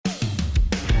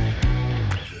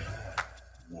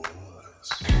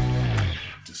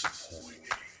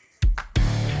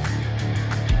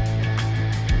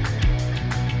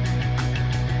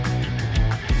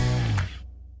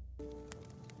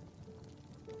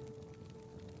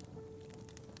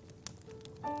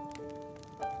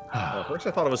First,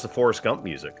 I thought it was the Forrest Gump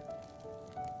music.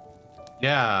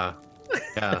 Yeah.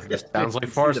 Yeah, this sounds like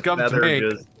See Forrest the Gump to feather me.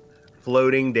 just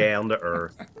floating down to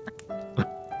earth.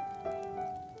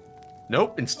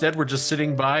 Nope. Instead, we're just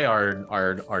sitting by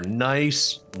our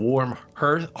nice warm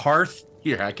hearth.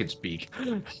 Here, I can speak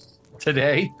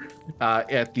today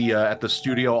at the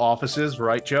studio offices,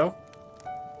 right, Joe?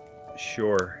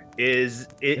 Sure. Is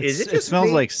it It just smells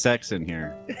me? like sex in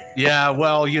here. Yeah,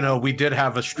 well, we did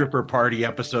have a stripper party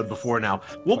episode before now.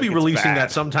 We'll be Like it's releasing bad.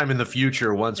 that sometime in the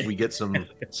future once we get some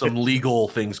legal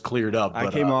things cleared up. I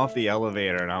But, came off the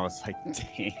elevator and I was like,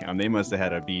 damn, they must have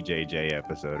had a BJJ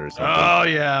episode or something. Oh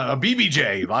yeah, a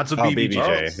BBJ, lots of Oh, BBJ.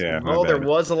 BBJ. Yeah, my Oh, there bad.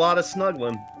 was a lot of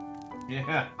snuggling.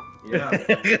 Yeah,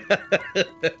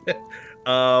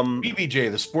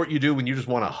 BBJ, the sport you do when you just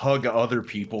want to hug other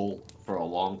people for a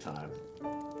long time.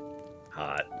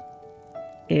 Hot.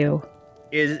 Ew.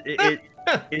 Is it?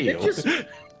 Ew.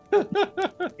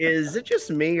 Is it just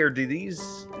me, or do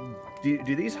these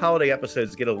holiday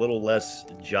episodes get a little less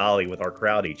jolly with our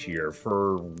crowd each year?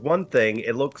 For one thing,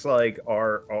 it looks like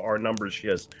our numbers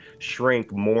just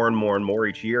shrink more and more and more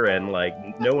each year, and like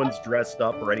no one's dressed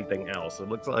up or anything else. It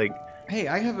looks like Hey,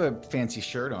 I have a fancy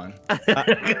shirt on.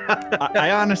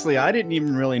 I honestly, I didn't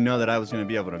even really know that I was going to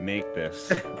be able to make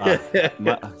this.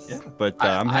 But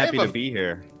I'm I happy have to be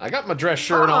here. I got my dress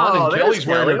shirt Oh, on, and there's Kelly's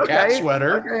wearing a Kelly. cat Okay.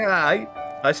 sweater. Okay,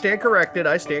 I stand corrected.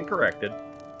 I stand corrected.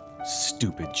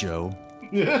 Stupid Joe.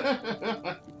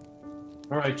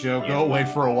 All right, Joe, go away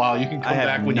for a while. You can I come have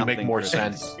back when you make nothing more for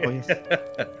sense. this. Oh,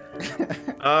 yes.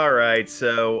 All right,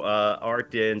 so Art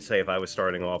didn't say if I was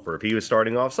starting off or if he was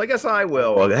starting off, so I guess I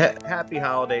will. Well, happy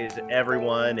holidays,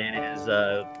 everyone. It is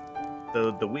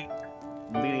the week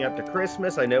leading up to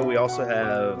Christmas. I know we also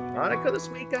have Hanukkah this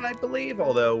weekend, I believe,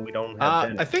 although we don't have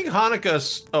Ben. I think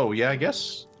Hanukkah's. Oh yeah, I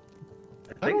guess.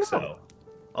 I think so.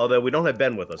 Although we don't have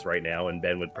Ben with us right now, and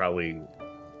Ben would probably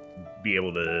be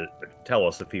able to tell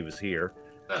us if he was here.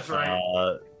 That's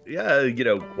Yeah,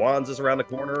 Kwanzaa's around the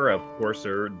corner. Of course,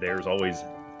 there's always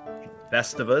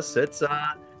Festivus.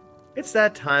 It's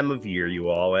that time of year, you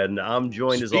all, and I'm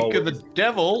joined as Speak always. of the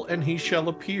devil, and he shall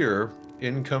appear.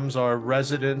 In comes our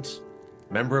resident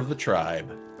member of the tribe.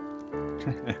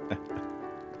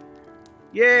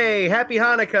 Yay! Happy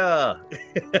Hanukkah!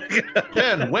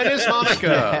 Ben, when is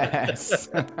Hanukkah? Yes.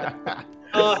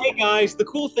 Hey guys, the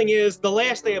cool thing is the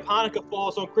last day of Hanukkah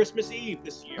falls on Christmas Eve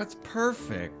this year. That's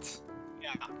perfect.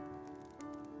 Yeah.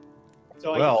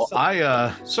 So Well,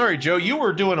 sorry, Joe, you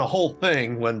were doing a whole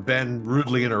thing when Ben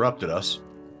rudely interrupted us.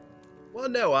 Well,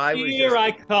 no, I was here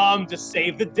I come to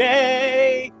save the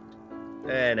day.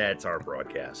 and that's our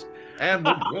broadcast. And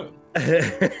we're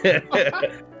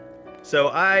good. So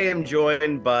I am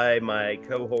joined by my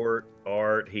cohort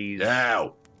Art.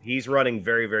 He's running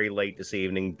very, very late this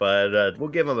evening, but we'll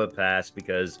give him a pass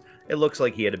because it looks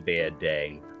like he had a bad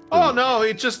day. Oh no,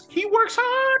 it just he works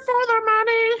hard for the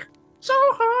money, so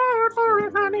hard for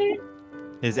the money.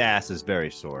 His ass is very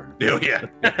sore. Oh yeah,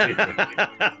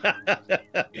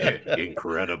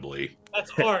 incredibly.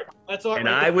 That's art. That's art. And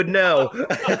right I would know.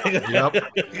 Yep.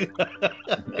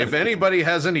 If anybody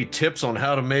has any tips on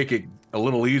how to make it a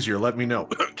little easier, let me know,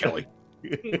 Kelly.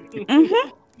 Mm-hmm.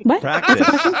 What?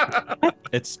 Practice.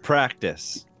 It's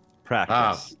practice.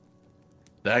 Practice.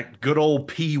 That good old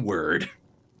P word.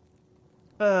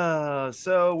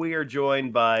 So we are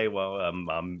joined by, well,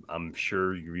 I'm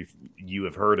sure you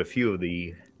have heard a few of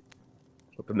the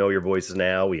familiar voices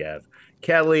now. We have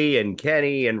Kelly and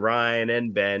Kenny and Ryan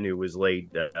and Ben, who was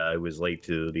late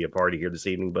to the party here this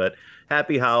evening. But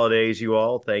happy holidays, you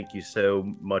all. Thank you so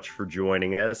much for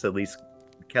joining us. At least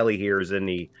Kelly here is in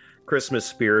the Christmas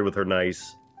spirit with her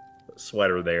nice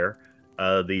sweater there.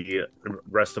 The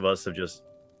rest of us have just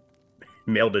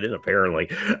mailed it in, apparently.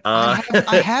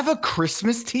 I have a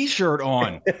Christmas T-shirt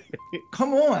on.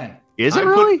 Come on. Is I it put-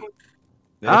 really?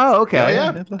 Oh, okay.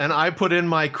 Yeah. And I put in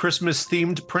my Christmas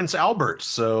themed Prince Albert,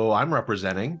 so I'm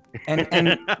representing. And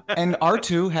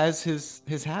R2 has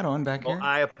his hat on back Well, here.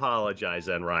 I apologize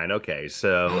then, Ryan. Okay,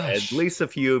 so Gosh. at least a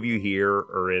few of you here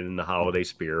are in the holiday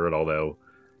spirit, although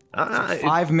It's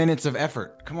 5 minutes of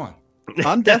effort. Come on.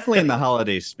 I'm definitely in the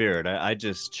holiday spirit. I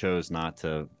just chose not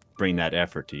to bring that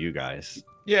effort to you guys.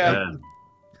 Yeah.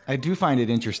 I do find it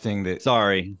interesting that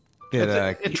Sorry.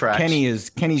 It tracks.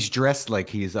 Kenny's dressed like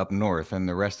he's up north, and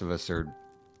the rest of us are.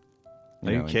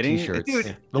 Are you in kidding? T-shirts.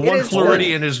 Dude, The It one is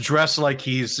Floridian is dressed like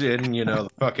he's in,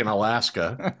 fucking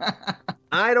Alaska.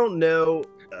 I don't know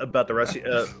about the rest.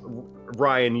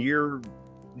 Ryan, you're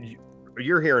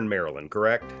here in Maryland,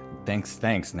 correct?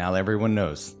 Thanks. Now everyone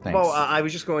knows. Thanks. Well, I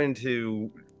was just going to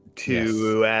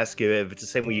to ask if it's the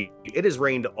same way. It has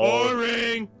rained all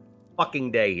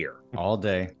fucking day here. All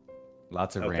day.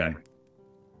 Lots of rain.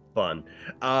 Fun.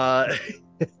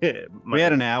 We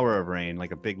had an hour of rain,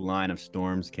 like a big line of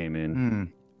storms came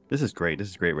in. This is great. This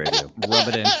is great radio. Rub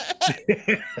it in.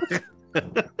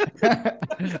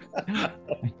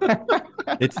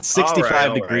 It's 65 all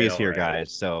right, degrees all here, right.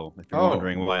 guys. So if you're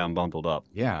wondering why I'm bundled up.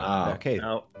 Yeah. Okay.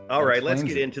 All right, let's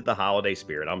explains get it. into the holiday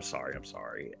spirit. I'm sorry.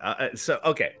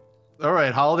 Okay. All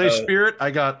right, holiday spirit.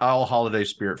 I got all holiday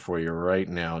spirit for you right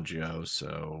now, Joe.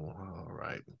 So, all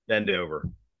right. Bend over.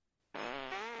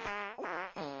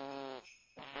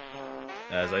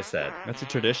 As I said. That's a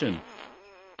tradition.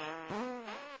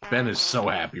 Ben is so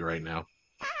happy right now.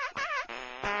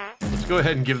 Let's go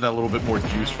ahead and give that a little bit more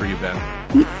juice for you, Ben.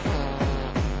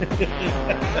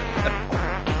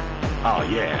 Oh,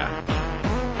 yeah.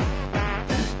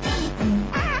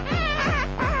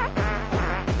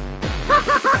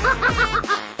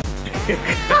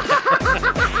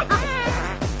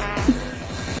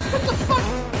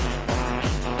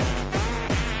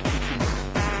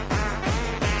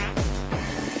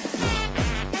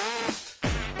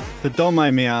 So don't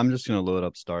mind me. I'm just gonna load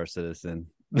up Star Citizen.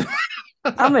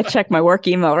 I'm gonna check my work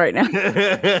email right now.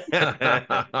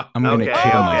 I'm gonna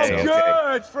kill myself.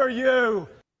 Good for you.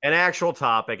 An actual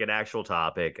topic.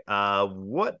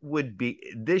 What would be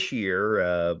this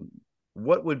year?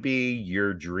 What would be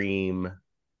your dream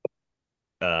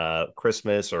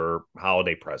Christmas or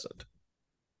holiday present?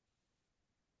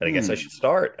 And I guess I should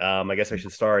start.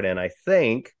 And I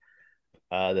think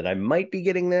that I might be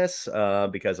getting this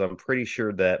because I'm pretty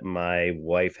sure that my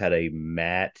wife had a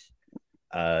mat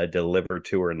delivered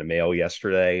to her in the mail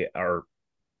yesterday, or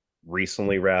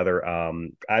recently rather.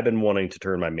 I've been wanting to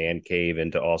turn my man cave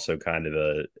into also kind of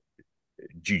a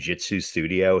jiu-jitsu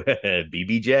studio.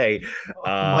 BBJ.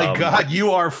 My God,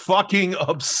 you are fucking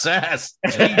obsessed.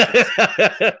 It's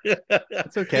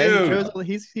okay. Dude.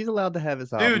 He's allowed to have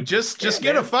his hobby. Dude, just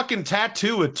get a fucking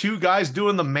tattoo with two guys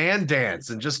doing the man dance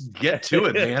and just get to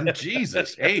it, man.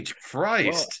 Jesus H.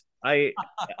 Christ. I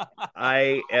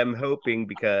am hoping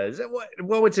because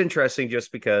what's interesting,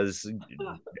 just because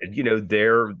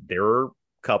there are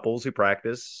couples who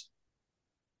practice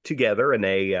together, and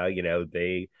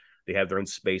they they have their own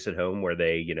space at home where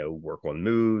they work on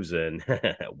moves and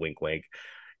wink wink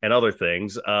and other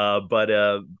things. But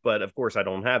of course I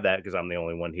don't have that because I'm the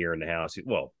only one here in the house.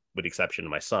 Well, with the exception of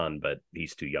my son, but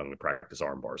he's too young to practice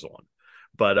arm bars on.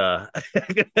 But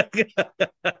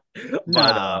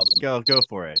go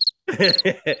for it.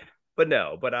 But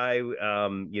I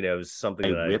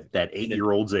something that ripped that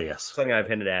 8-year-old's ass. Something I've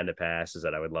hinted at in the past is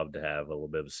that I would love to have a little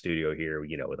bit of a studio here,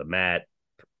 with a mat,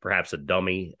 perhaps a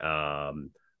dummy,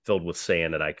 filled with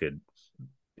sand that I could.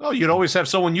 Oh, you'd always have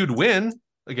someone you'd win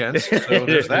against. So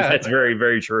there's that. That's very,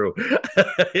 very true.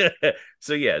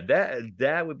 So yeah,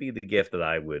 that would be the gift that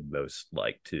I would most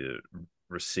like to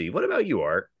receive. What about you,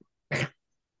 Art?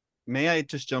 May I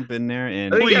just jump in there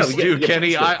and Please do, Kenny.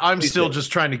 please do. I'm Please still do.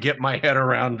 just trying to get my head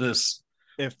around this.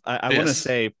 if I want to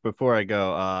say before I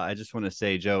go, I just want to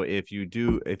say, Joe, if you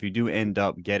do end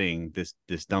up getting this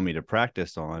dummy to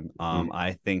practice on,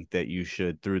 I think that you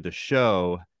should, through the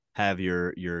show, have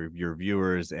your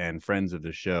viewers and friends of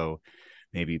the show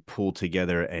maybe pull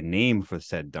together a name for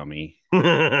said dummy.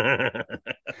 I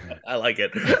like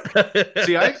it.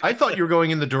 See, I thought you were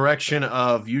going in the direction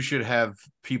of you should have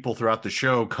people throughout the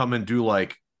show come and do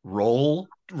like roll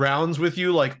rounds with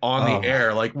you, like on the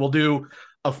air. Like we'll do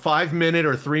a 5-minute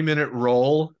or 3-minute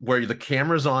roll where the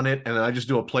camera's on it, and then I just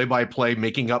do a play-by-play,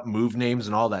 making up move names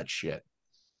and all that shit.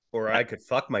 Or I could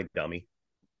fuck my dummy.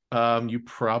 You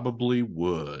probably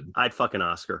would. I'd fuck an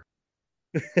Oscar.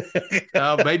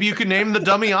 Maybe you could name the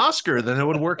dummy Oscar, then it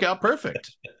would work out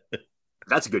perfect.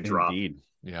 That's a good drop. Indeed.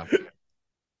 Yeah.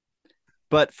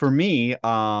 But for me,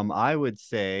 I would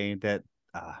say that,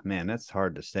 man, that's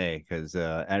hard to say because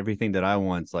everything that I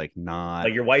want's like not.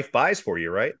 Like your wife buys for you,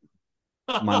 right?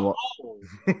 My what?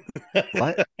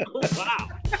 Wow.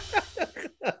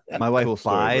 My wife Cool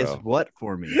story, buys bro. what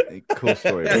for me? Cool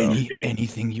story, bro.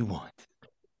 Anything you want.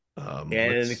 And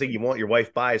anything you want, your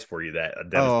wife buys for you.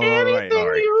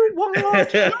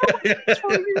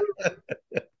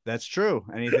 That's true.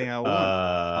 Anything I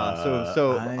want.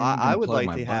 So I would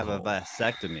like to have a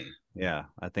vasectomy. Yeah,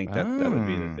 I think that would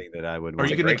be the thing that I would. Are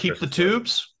you going to keep the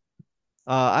tubes?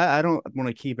 I don't want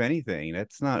to keep anything.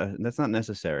 That's not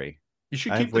necessary. You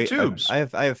should keep the tubes.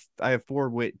 I have 4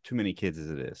 way too many kids as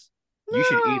it is. You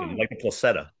should eat them like a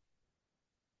placenta.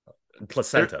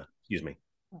 Excuse me.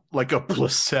 Like a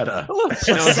placenta.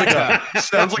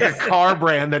 sounds like a car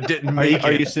brand that didn't make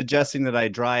Are it. you suggesting that I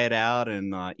dry it out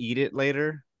and eat it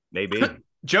later? Maybe.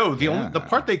 Joe, the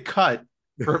part they cut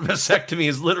for a vasectomy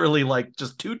is literally like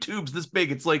just 2 tubes this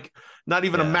big. It's like not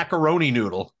even a macaroni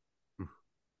noodle.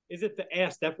 Is it the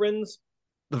ass deferens?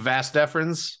 The vas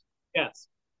deferens? Yes.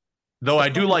 Though I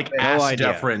do like No ass idea.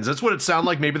 deferens. That's what it sounded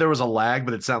like. Maybe there was a lag,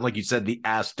 but it sounded like you said the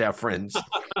ass deferens.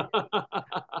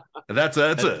 That's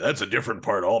a different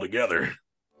part altogether.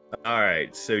 All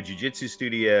right, so Jiu-Jitsu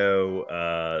Studio,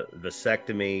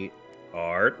 vasectomy,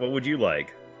 Art. What would you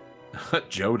like?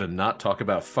 Joe to not talk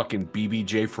about fucking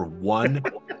BBJ for 1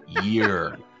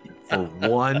 year. For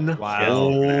 1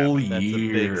 whole That's year.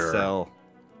 a big sell.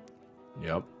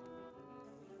 Yep.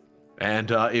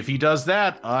 And if he does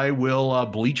that, I will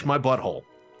bleach my butthole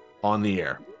on the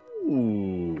air.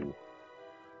 Ooh.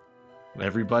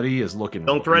 Everybody is looking.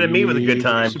 Don't threaten me with a good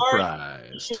time.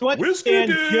 Surprised. You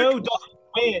understand Joe doesn't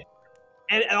win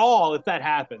at all if that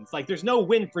happens. Like, there's no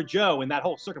win for Joe in that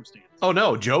whole circumstance. Oh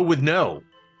no, Joe would know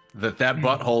that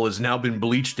butthole has now been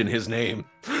bleached in his name.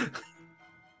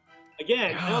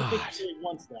 Again, I don't think he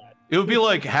wants that. It would be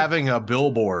like having a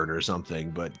billboard or something,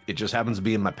 but it just happens to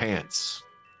be in my pants.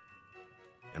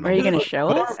 And Are you I'm- going to show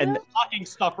us? And stocking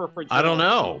stuffer for Joe. I don't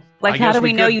know. Like, I how guess do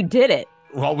we know could- you did it?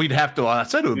 Well, we'd have to. I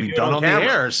said it would We be do it done on on the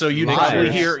camera. air, so you'd Live.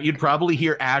 probably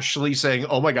hear Ashley saying,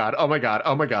 "Oh my god, oh my god,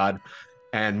 oh my god,"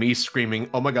 and me screaming,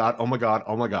 "Oh my god, oh my god,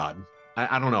 oh my god."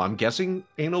 I don't know. I'm guessing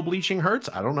anal bleaching hurts.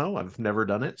 I don't know. I've never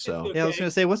done it, so Yeah, I was gonna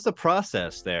say, what's the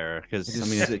process there? Because I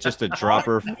mean, is it just a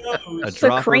dropper? A It's a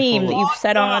dropper cream that full- you've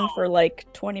set on for like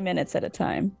 20 minutes at a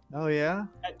time. Oh yeah.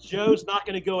 Joe's not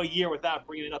going to go a year without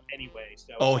bringing it up anyway.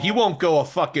 So oh, he won't go a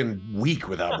fucking week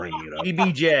without bringing it up.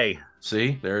 BBJ.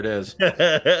 See, there it is.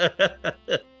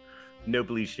 No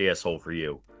bleached asshole for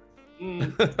you.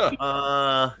 Mm,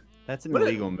 That's an What-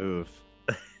 illegal move.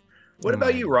 What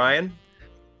about you, Ryan?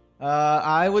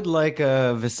 I would like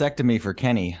a vasectomy for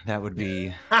Kenny. That would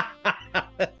be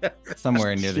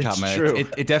somewhere near the top of my It's head. true.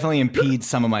 It definitely impedes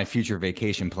some of my future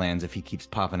vacation plans if he keeps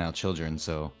popping out children.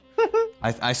 So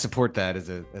I support that as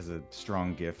a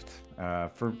strong gift.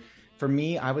 For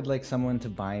me, I would like someone to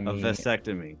buy A me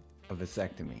vasectomy. a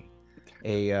vasectomy,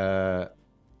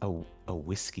 a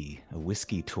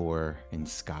whiskey tour in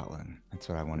Scotland. That's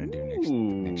what I want to do next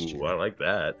Ooh, year. I like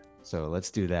that. So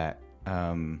let's do that.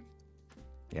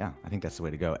 Yeah, I think that's the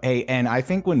way to go. Hey, and I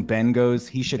think when Ben goes,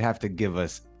 he should have to give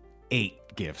us 8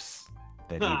 gifts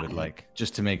that he would like,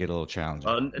 just to make it a little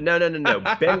challenging. No.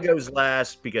 Ben goes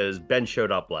last because Ben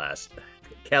showed up last.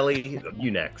 Kelly,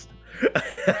 you next.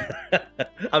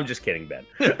 I'm just kidding, Ben.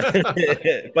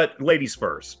 But ladies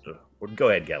first. Go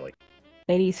ahead, Kelly.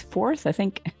 Ladies fourth, I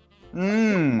think.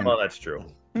 Mm. Oh, that's true.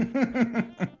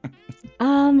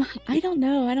 I don't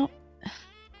know. I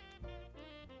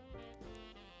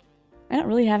don't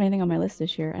really have anything on my list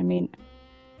this year. I mean,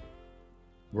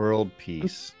 World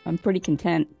peace. I'm pretty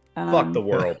content. Fuck the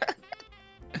world.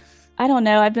 I don't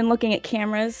know. I've been looking at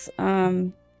cameras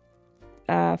since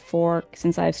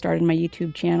I've started my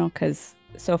YouTube channel, because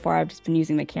so far I've just been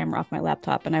using the camera off my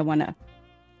laptop and I want to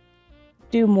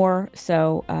do more.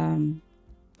 So I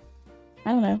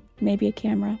don't know, maybe a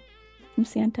camera from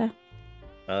Santa.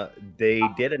 They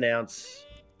did announce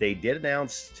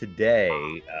today,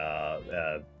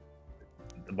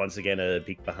 once again, a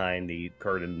peek behind the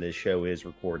curtain. This show is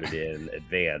recorded in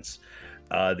advance.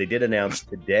 They did announce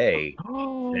today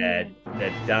that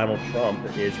Donald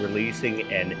Trump is releasing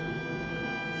an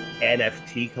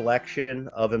NFT collection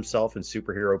of himself in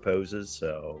superhero poses.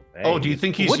 So, hey, Oh, do you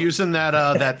think he's using that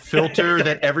that filter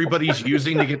that everybody's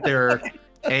using to get their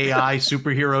AI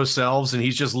superhero selves, and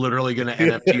he's just literally going to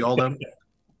NFT all them?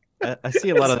 I see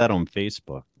a lot of that on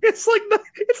Facebook. it's like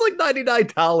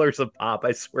 $99 a pop?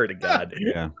 I swear to God.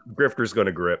 Yeah. Grifter's going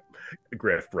to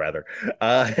grift rather.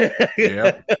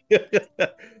 Yeah.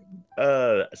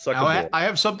 Suck Now, a bull. I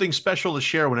have something special to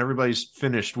share when everybody's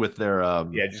finished with their.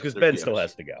 Yeah, just because their Ben gifts. still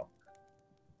has to go.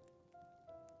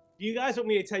 Do you guys want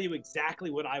me to tell you exactly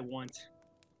what I want?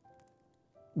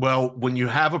 Well, when you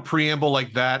have a preamble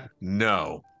like that,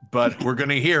 no. But we're going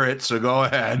to hear it, so go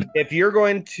ahead. If you're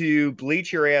going to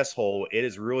bleach your asshole, it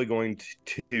is really going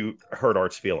to hurt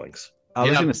Art's feelings. I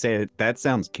was Yeah. gonna say that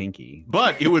sounds kinky.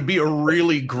 But it would be a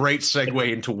really great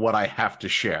segue into what I have to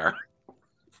share.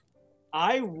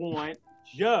 I want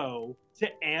Joe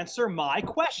to answer my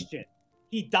question.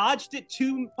 He dodged it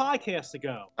 2 podcasts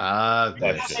ago.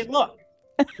 I said, look,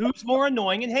 who's more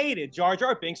annoying and hated, Jar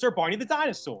Jar Binks or Barney the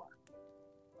Dinosaur?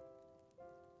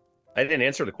 I didn't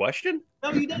answer the question.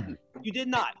 No, you didn't. You did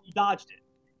not. You dodged it.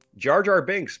 Jar Jar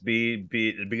Binks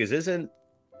because isn't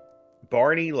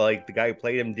Barney, like the guy who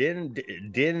played him,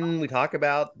 didn't we talk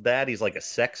about that? He's like a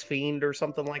sex fiend or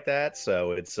something like that.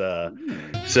 So it's so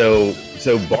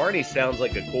Barney sounds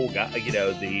like a cool guy. You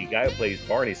know, the guy who plays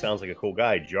Barney sounds like a cool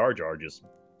guy. Jar Jar just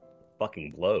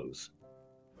fucking blows.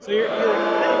 So you're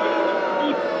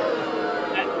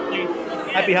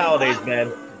Happy holidays, man.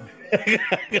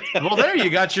 Well, there you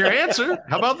got your answer.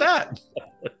 How about that?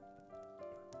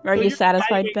 Are you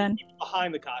satisfied, Ben?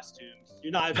 Behind the costumes,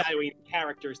 you're not evaluating the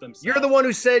characters themselves. You're the one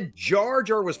who said Jar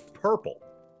Jar was purple.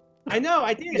 I know,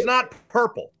 I did. He's not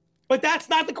purple. But that's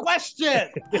not the question.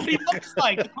 What he looks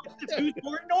like. The question is who's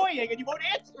more annoying, and you won't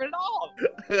answer it at all.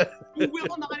 You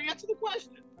will not answer the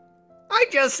question. I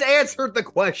just answered the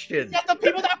question. Yeah, the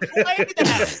people that play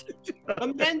that.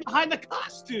 The men behind the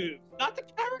costumes, not the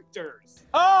characters.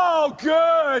 Oh,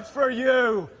 good for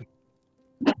you.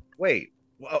 Wait.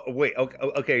 Wait.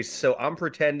 Okay. So I'm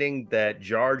pretending that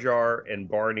Jar Jar and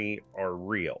Barney are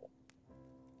real.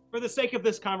 For the sake of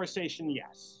this conversation,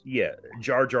 yes. Yeah.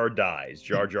 Jar Jar dies.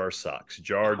 Jar Jar sucks.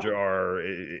 Jar Jar.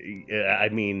 I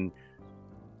mean,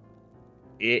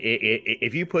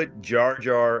 if you put Jar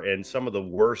Jar and some of the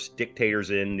worst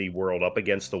dictators in the world up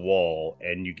against the wall,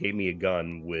 and you gave me a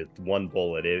gun with one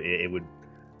bullet, it would.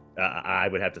 I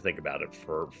would have to think about it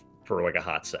for like a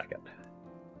hot second.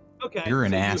 Okay. You're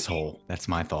an asshole. That's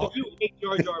my thought. So you hate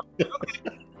Jar Jar. Okay.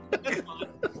 That's fine.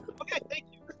 Okay, thank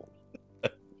you.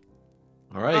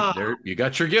 All right, there you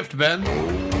got your gift, Ben.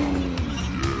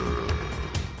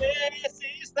 This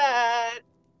is that.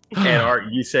 And Art,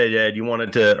 you said you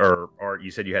wanted to, or Art, you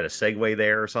said you had a segue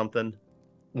there or something.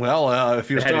 Well,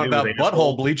 if you was It had to talking do about with butthole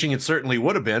asshole. bleaching, it certainly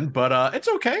would have been, but it's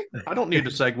okay. I don't need a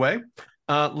segue.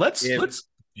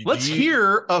 Let's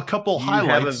hear a couple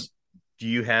highlights. Do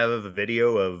you have a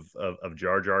video of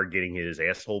Jar Jar getting his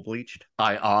asshole bleached?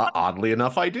 Oddly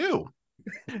enough, I do.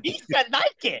 He said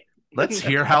like it. Let's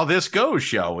hear how this goes,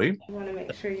 shall we? You want to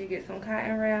make sure you get some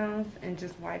cotton rounds and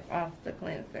just wipe off the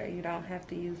cleanser. You don't have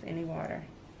to use any water.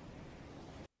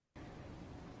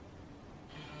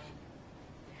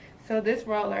 So this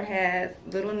roller has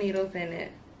little needles in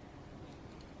it,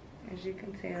 as you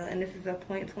can tell, and this is a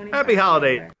 .25. Happy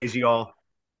holidays, roller. y'all.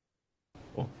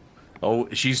 Oh,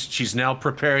 she's now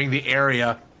preparing the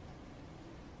area.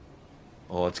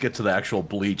 Oh, let's get to the actual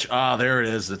bleach. Ah, there it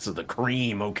is. It's the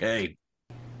cream. Okay.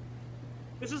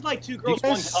 This is like two girls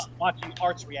one cup watching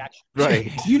Art's reaction.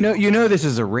 Right. You know this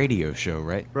is a radio show,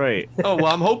 right? Right. Oh,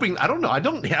 well, I'm hoping. I don't know. I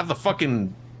don't have the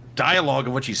fucking dialogue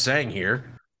of what she's saying here.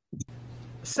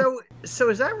 So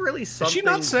is that really something? Is she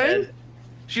not saying?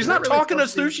 She's not really talking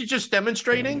us something? through. She's just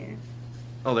demonstrating.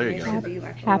 Oh, there you go.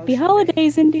 Happy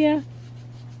holidays, India.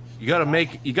 You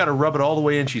gotta rub it all the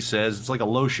way in, she says. It's like a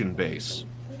lotion base.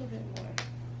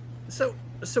 So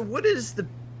what is the?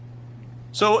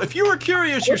 So if you were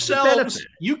curious What's the yourselves, benefit?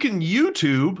 you can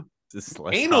YouTube This is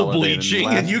less anal holiday than the bleaching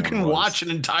last and you one can was. watch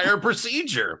an entire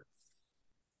procedure.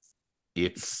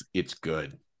 It's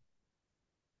good.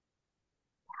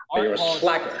 You're a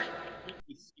slacker.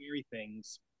 Scary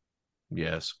things.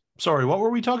 Yes. Sorry, what were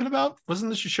we talking about?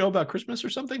 Wasn't this a show about Christmas or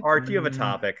something? Art, do you have a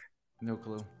topic? No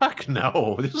clue. Fuck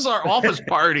no. This is our office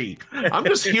party. I'm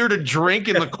just here to drink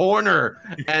in the corner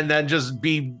and then just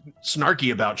be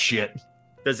snarky about shit.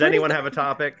 Does anyone have a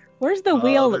topic? Where's the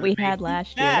wheel that we had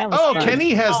last year? That was Oh, fun.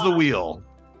 Kenny has the wheel.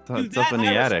 It's up in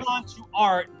the attic. To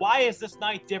Art, why is this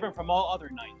night different from all other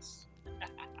nights?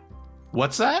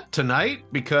 What's that? Tonight?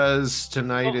 Because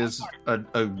tonight is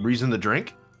a reason to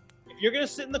drink? If you're gonna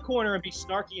sit in the corner and be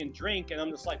snarky and drink, and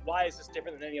I'm just like, why is this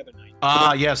different than any other night?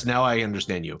 Yes, now I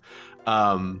understand you.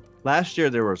 Last year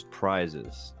there was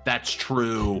prizes. That's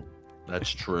true.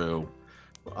 That's true.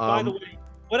 By the way,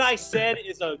 what I said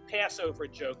is a Passover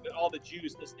joke that all the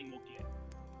Jews listening will get.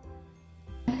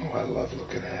 Oh, I love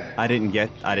looking at it. I did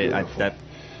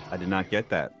not get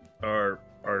that. Are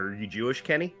you Jewish,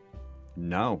 Kenny?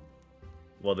 No.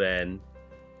 Well then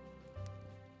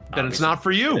it's not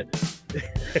for you.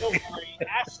 Don't worry,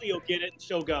 Ashley will get it and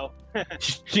she'll go.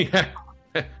 Yeah.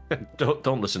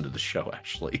 Don't listen to the show,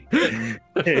 Ashley.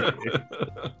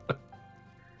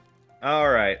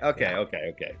 All right.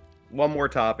 Okay. One more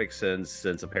topic since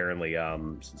apparently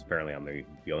I'm the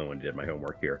only one who did my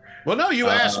homework here. Well, no, you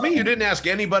asked me. You didn't ask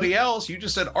anybody else. You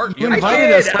just said Art. You I invited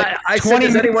did. us like I said, 20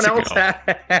 does anyone minutes else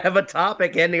ago. have a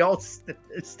topic? And they all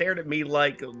stared at me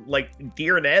like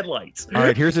deer in headlights. All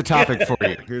right, here's a topic for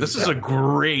you. This is a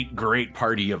great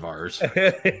party of ours.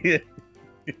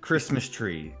 Christmas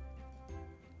tree.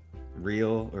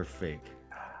 Real or fake?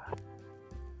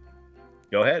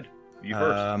 Go ahead. You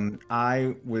first.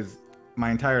 I was my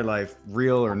entire life,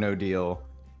 real or no deal.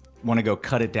 Want to go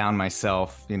cut it down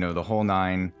myself, the whole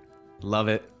nine. Love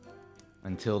it.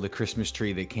 until the Christmas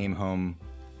tree that came home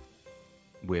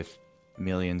with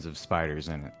millions of spiders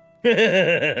in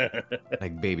it,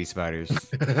 like baby spiders.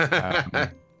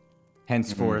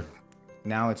 Henceforth,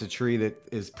 now it's a tree that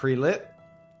is pre-lit,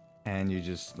 and you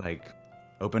just like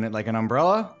open it like an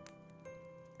umbrella,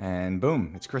 and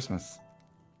boom, it's Christmas.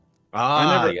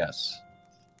 Yes.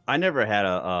 I never had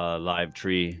a live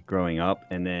tree growing up,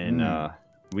 and then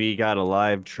we got a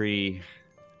live tree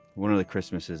one of the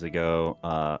Christmases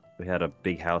ago. We had a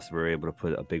big house. We were able to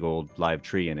put a big old live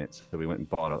tree in it, so we went and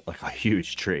bought a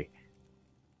huge tree.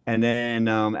 And then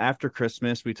after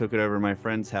Christmas, we took it over to my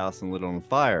friend's house and lit it on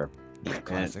fire.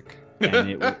 Classic.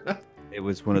 And it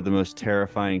was one of the most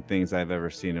terrifying things I've ever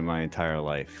seen in my entire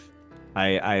life.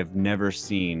 I've never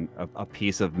seen a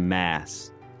piece of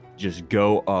mass just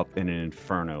go up in an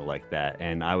inferno like that.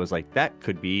 And I was like, that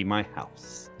could be my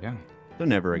house. Yeah. So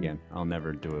never again. I'll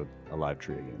never do a live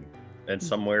tree again. And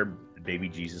somewhere baby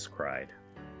Jesus cried.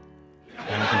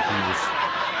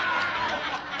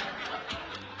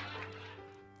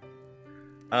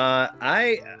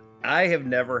 I have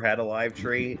never had a live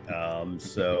tree,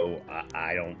 so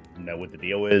I don't know what the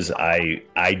deal is. I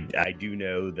do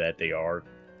know that they are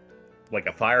like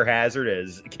a fire hazard,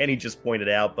 as Kenny just pointed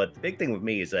out. But the big thing with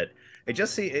me is that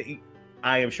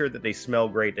I am sure that they smell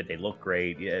great, that they look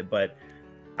great, yeah, but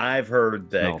I've heard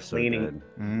that cleaning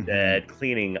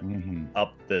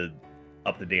up the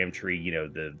damn tree, you know,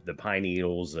 the pine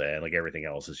needles and like everything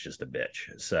else is just a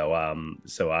bitch. So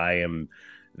I am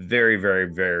very, very,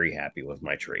 very happy with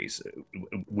my trees,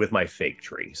 with my fake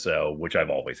tree, which I've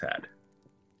always had.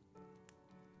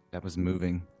 That was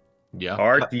moving. Yeah.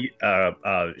 Art,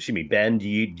 Ben, do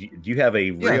you have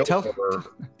a real tell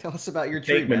us about your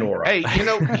tree, menorah? Hey, you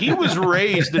know, he was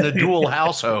raised in a dual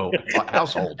household.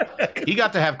 He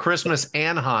got to have Christmas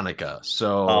and Hanukkah.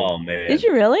 So, oh man, did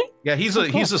you really? Yeah, he's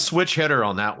a switch hitter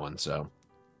on that one. So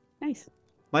nice.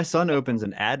 My son opens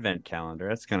an advent calendar.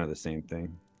 That's kind of the same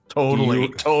thing. Totally.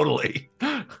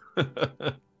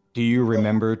 Do you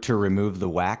remember to remove the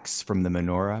wax from the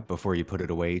menorah before you put it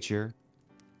away each year?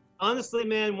 Honestly,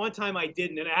 man, one time I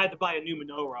didn't, and I had to buy a new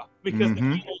menorah because the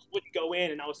needles wouldn't go in,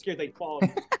 and I was scared they'd fall.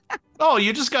 Oh,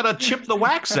 you just gotta chip the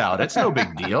wax out. It's no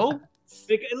big deal.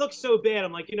 It looks so bad.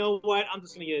 I'm like, you know what? I'm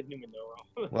just gonna get a new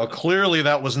menorah. Well, clearly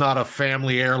that was not a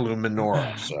family heirloom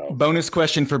menorah. So, bonus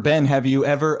question for Ben: have you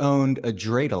ever owned a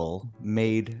dreidel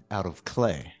made out of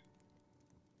clay?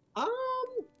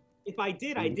 If I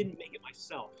did, I didn't make it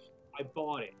myself. I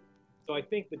bought it. So I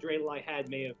think the dreidel I had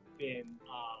may have been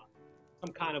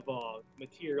some kind of a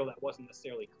material that wasn't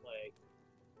necessarily clay.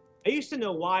 I used to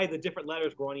know why the different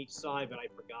letters were on each side, but I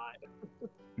forgot.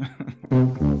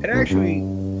 And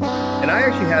I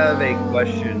actually have a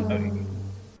question.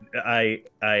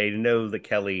 I know that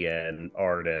Kelly and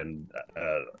Art and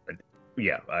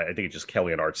I think it's just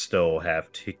Kelly and Art still have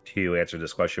to answer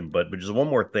this question. But just one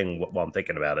more thing while I'm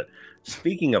thinking about it.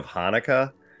 Speaking of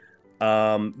Hanukkah,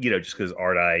 just because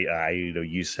Art,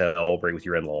 you celebrate with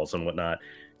your in-laws and whatnot.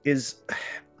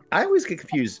 I always get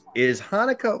confused. Is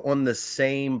Hanukkah on the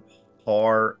same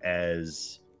par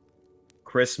as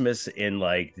Christmas in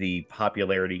like the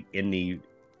popularity in the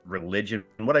religion?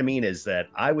 And what I mean is that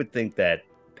I would think that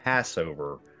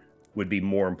Passover would be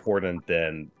more important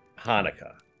than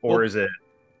Hanukkah, or is it?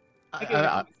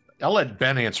 I'll let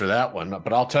Ben answer that one,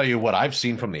 but I'll tell you what I've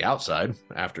seen from the outside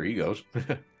after he goes.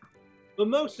 The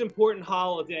most important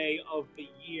holiday of the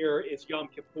year is Yom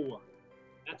Kippur.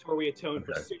 That's where we atone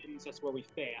for sins. That's where we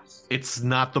fast. It's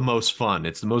not the most fun.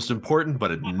 It's the most important,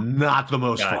 but it's not the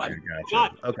most fun.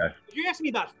 Gotcha. Okay. If you're asking me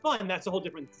about fun, that's a whole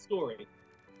different story.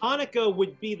 Hanukkah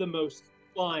would be the most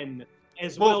fun,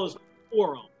 as well as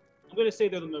Purim. I'm going to say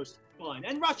they're the most fun.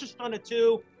 And Rosh Hashanah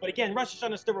too, but again, Rosh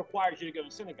Hashanah still requires you to go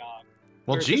to synagogue.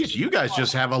 Well, geez, you guys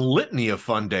just have a litany of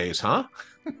fun days, huh?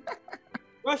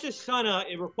 Rosh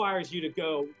Hashanah, it requires you to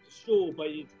go to shul,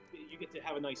 but you get to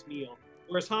have a nice meal.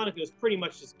 Whereas Hanukkah is pretty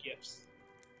much just gifts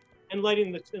and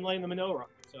lighting the menorah.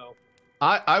 So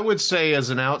I would say, as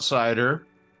an outsider,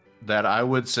 that I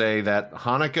would say that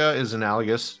Hanukkah is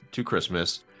analogous to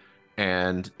Christmas,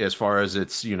 and as far as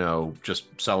its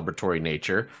just celebratory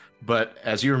nature. But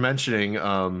as you were mentioning,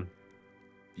 Yom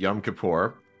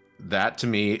Kippur, that to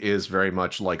me is very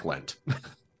much like Lent.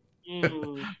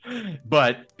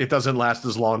 But it doesn't last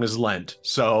as long as Lent.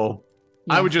 So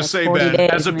I would just say, Ben,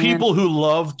 as a people who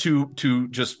love to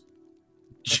just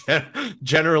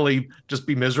generally just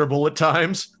be miserable at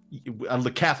times,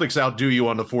 the Catholics outdo you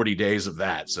on the 40 days of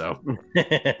that. So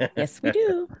yes, we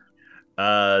do.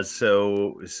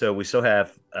 So we still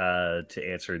have to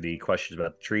answer the questions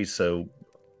about the trees. So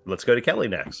let's go to Kelly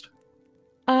next.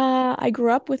 I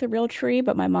grew up with a real tree,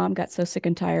 but my mom got so sick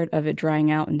and tired of it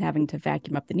drying out and having to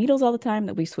vacuum up the needles all the time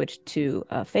that we switched to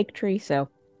a fake tree. So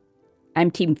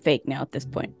I'm team fake now at this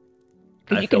point.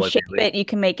 Because you can shape it, you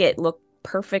can make it look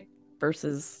perfect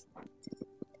versus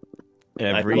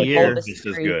every year. This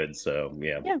is good. So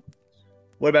yeah.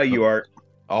 What about you, Art?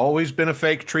 Always been a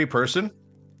fake tree person,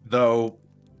 though.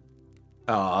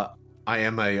 I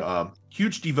am a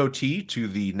huge devotee to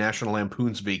the National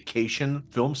Lampoon's Vacation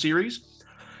film series,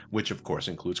 which of course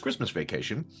includes Christmas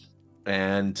Vacation.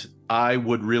 And I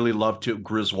would really love to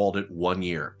Griswold it 1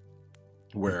 year,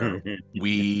 where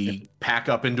we pack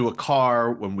up into a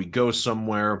car when we go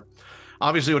somewhere.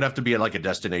 Obviously, it would have to be at like a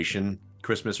destination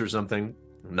Christmas or something,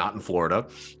 not in Florida.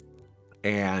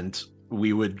 And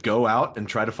we would go out and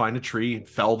try to find a tree,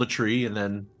 fell the tree, and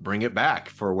then bring it back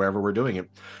for wherever we're doing it.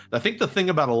 I think the thing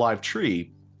about a live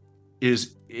tree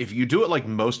is if you do it like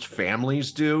most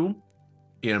families do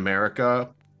in America,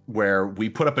 where we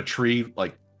put up a tree,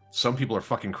 like some people are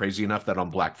fucking crazy enough that on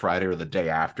Black Friday or the day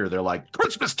after, they're like,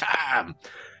 Christmas time.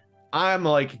 I'm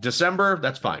like, December,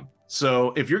 that's fine.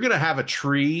 So if you're going to have a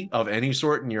tree of any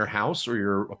sort in your house or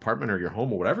your apartment or your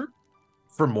home or whatever,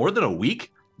 for more than a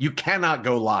week, you cannot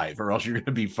go live or else you're going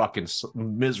to be fucking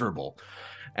miserable.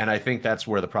 And I think that's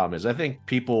where the problem is. I think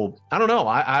people, I don't know.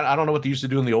 I don't know what they used to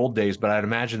do in the old days, but I'd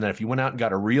imagine that if you went out and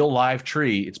got a real live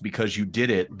tree, it's because you did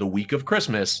it the week of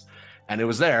Christmas and it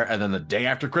was there. And then the day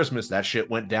after Christmas, that shit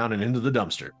went down and into the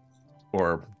dumpster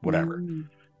or whatever.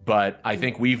 But I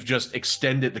think we've just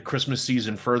extended the Christmas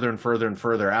season further and further and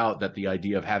further out, that the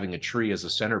idea of having a tree as a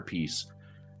centerpiece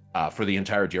for the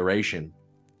entire duration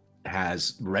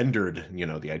has rendered,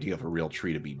 the idea of a real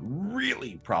tree to be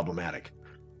really problematic.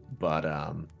 But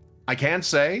I can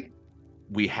say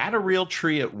we had a real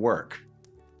tree at work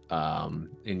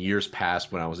in years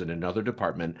past when I was in another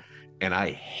department, and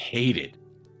I hated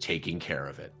taking care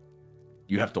of it.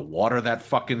 You have to water that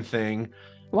fucking thing.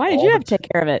 Why did you have to take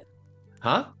care of it?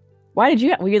 Huh? Why did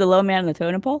you? Were you the low man on the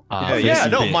totem pole?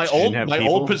 My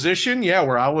old position,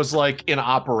 where I was like in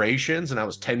operations and I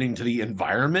was tending to the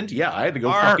environment. Yeah, I had to go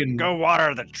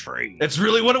water the tree. It's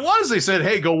really what it was. They said,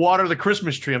 "Hey, go water the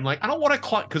Christmas tree." I'm like, I don't want to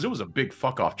climb, because it was a big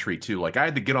fuck off tree too. Like I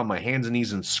had to get on my hands and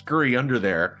knees and scurry under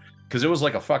there because it was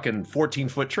like a fucking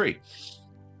 14-foot tree.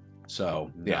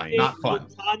 So yeah, not fun.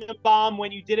 Tannenbaum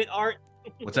when you did it, Art.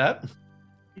 What's that?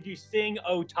 Did you sing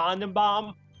 "O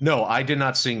Tannenbaum"? No, I did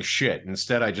not sing shit.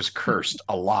 Instead, I just cursed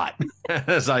a lot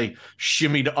as I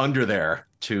shimmied under there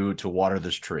to water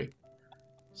this tree.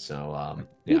 So,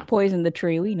 You poisoned the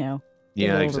tree, we know.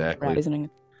 Yeah, exactly. Poisoning.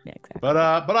 Yeah, exactly. But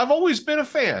I've always been a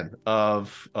fan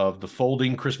of the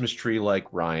folding Christmas tree like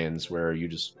Ryan's, where you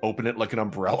just open it like an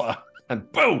umbrella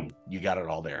and boom, you got it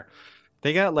all there.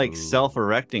 They got like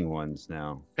self-erecting ones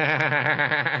now.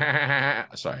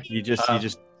 Sorry. You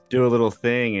just do a little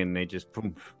thing and they just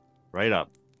boom, right up.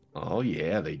 Oh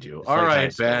yeah, they do. All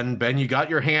right, Ben. Ben, you got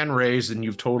your hand raised, and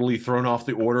you've totally thrown off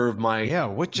the order of my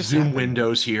what just Zoom happened?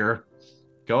 Windows here.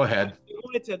 Go ahead. I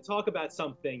wanted to talk about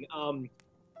something.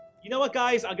 You know what,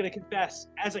 guys? I'm gonna confess.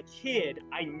 As a kid,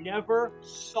 I never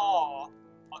saw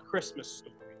A Christmas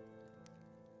Story.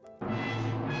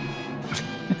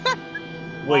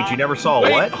 Wait, you never saw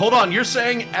Wait, what? Hold on. You're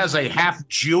saying as a half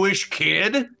Jewish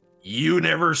kid, you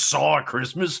never saw A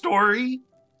Christmas Story?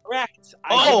 Correct.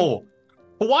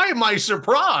 Why am I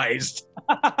surprised?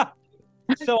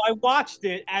 So I watched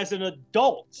it as an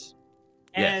adult.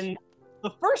 And the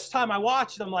first time I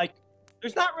watched it, I'm like,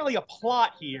 there's not really a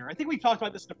plot here. I think we talked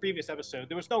about this in the previous episode.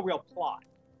 There was no real plot.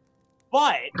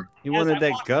 But he wanted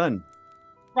that gun.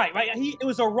 Right. It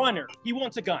was a runner. He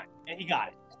wants a gun, and he got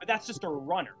it. But that's just a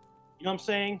runner. You know what I'm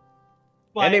saying?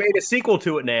 But, and they made a sequel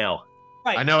to it now.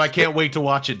 Right. I know. I can't wait to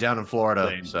watch it down in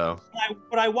Florida. So,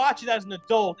 but I watch it as an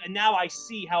adult, and now I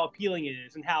see how appealing it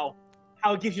is, and how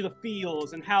it gives you the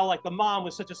feels, and how like the mom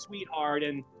was such a sweetheart,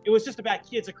 and it was just about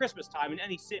kids at Christmas time in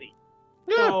any city.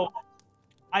 Yeah. So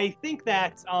I think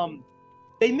that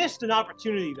they missed an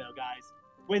opportunity, though, guys.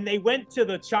 When they went to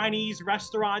the Chinese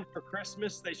restaurant for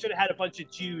Christmas, they should have had a bunch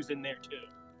of Jews in there too.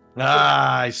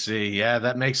 I see. Yeah,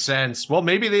 that makes sense. Well,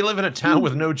 maybe they live in a town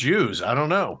with no Jews. I don't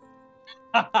know.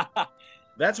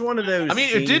 That's one of those. I mean,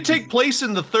 it did take place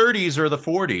in the 30s or the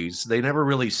 40s. They never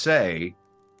really say.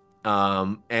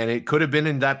 And it could have been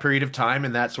in that period of time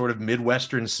in that sort of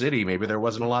Midwestern city. Maybe there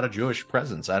wasn't a lot of Jewish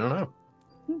presence. I don't know.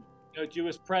 No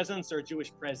Jewish presence or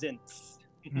Jewish presence.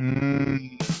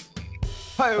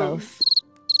 Both.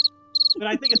 But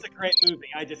I think it's a great movie.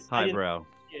 Highbrow.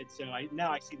 So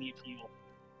now I see the appeal.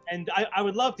 And I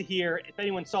would love to hear if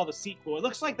anyone saw the sequel. It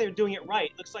looks like they're doing it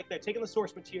right. It looks like they're taking the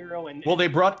source material and... Well, they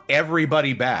brought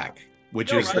everybody back,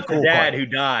 which is the cool dad part. who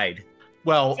died.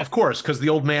 Well, of course, because the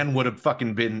old man would have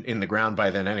fucking been in the ground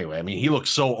by then anyway. I mean, he looked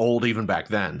so old even back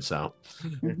then. So,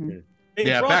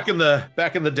 yeah, back in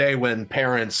the day when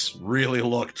parents really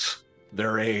looked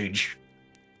their age.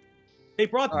 They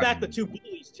brought back the two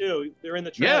bullies too. They're in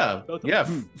the trailer. Yeah.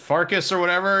 Farkas or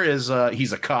whatever is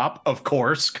he's a cop, of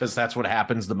course, because that's what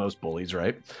happens to most bullies,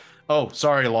 right? Oh,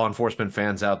 sorry, law enforcement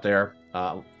fans out there.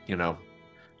 You know,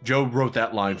 Joe wrote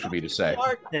that line for me to say.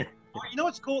 You know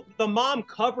what's cool? The mom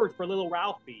covered for little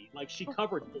Ralphie. Like she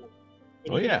covered for him.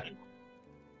 Oh yeah.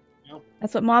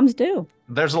 That's what moms do.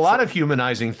 There's a lot of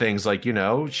humanizing things, like, you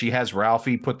know, she has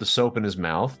Ralphie put the soap in his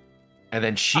mouth, and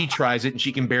then she tries it and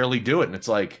she can barely do it, and it's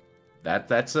like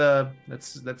that's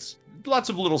lots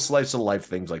of little slice of life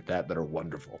things like that are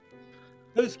wonderful.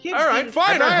 Those kids. All right,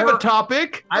 fine. I have a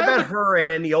topic. I bet her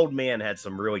and the old man had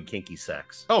some really kinky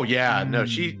sex. Oh yeah, no,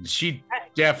 she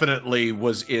definitely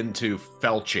was into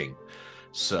felching.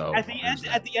 So at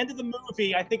the end of the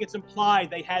movie, I think it's implied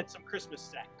they had some Christmas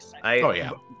sex. Oh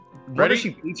yeah. What if she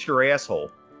beats your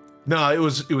asshole? No, it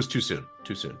was too soon.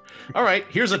 Too soon. All right,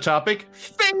 here's a topic.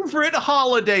 Favorite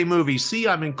holiday movie. See,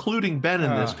 I'm including Ben in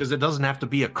this because it doesn't have to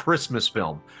be a Christmas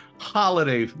film.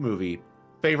 Holiday movie.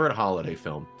 Favorite holiday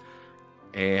film.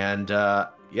 And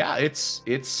yeah,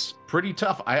 it's pretty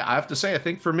tough. I have to say, I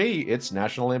think for me, it's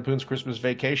National Lampoon's Christmas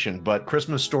Vacation, but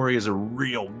Christmas Story is a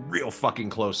real fucking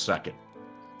close second.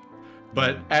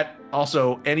 But at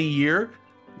also any year,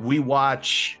 we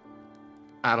watch,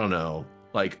 I don't know,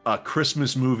 like a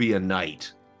Christmas movie a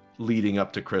night leading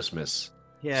up to Christmas.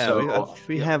 Yeah, so,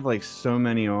 we have like so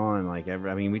many on. Like I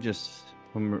mean, we just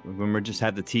when we're just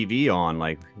had the TV on,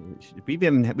 like we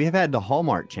have had the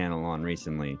Hallmark Channel on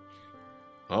recently.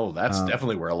 Oh, that's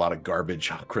definitely where a lot of garbage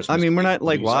Christmas. I mean, we're not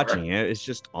like watching it; it's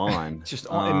just on. Just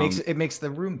on. It makes the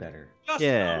room better. Just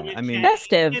Yeah, own it, I mean- Jay.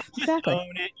 Festive, Just exactly.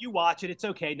 own it. You watch it. It's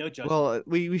okay. No judgment. Well,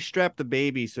 we strap the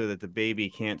baby so that the baby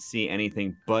can't see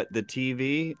anything but the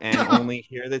TV and only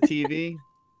hear the TV.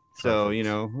 So you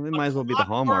know, it might as well be the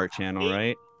Hallmark Channel,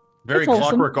 right? Very That's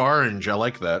awesome. Clockwork Orange. I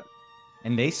like that.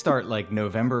 And they start like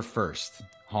November 1st.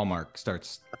 Hallmark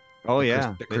starts. Oh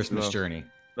yeah, the Christmas journey.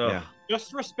 Yeah.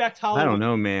 Just respect Halloween. I don't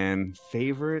know, man.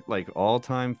 Favorite, like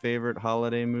all-time favorite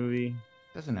holiday movie?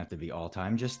 Doesn't have to be all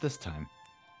time. Just this time.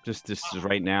 Just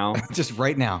right now. Just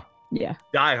right now. Yeah.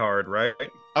 Die Hard, right?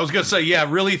 I was gonna say, yeah,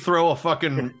 really throw a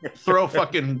fucking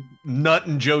nut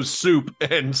in Joe's soup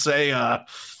and say,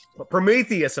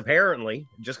 Prometheus, apparently,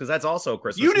 just because that's also a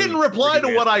Christmas. you didn't movie. reply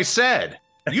to what I said.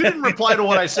 You didn't reply to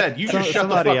what I said. You just shut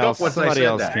the fuck up once I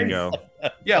said that. Can go.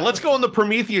 Yeah, let's go on the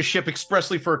Prometheus ship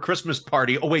expressly for a Christmas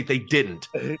party. Oh wait, they didn't.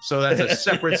 So that's a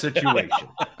separate situation.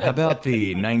 How about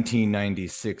the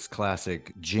 1996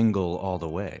 classic Jingle All the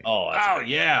Way? Oh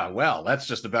yeah. Well, that's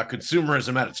just about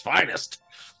consumerism at its finest.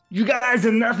 You guys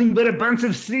are nothing but a bunch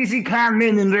of sleazy con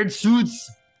men in red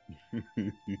suits.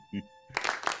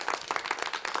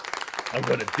 I'm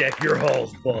gonna deck your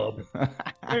halls, bub.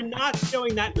 They're not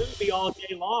showing that movie all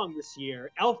day long this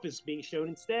year. Elf is being shown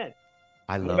instead.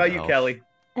 I love What about you, Elf. Kelly?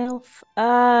 Elf.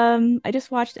 I just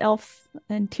watched Elf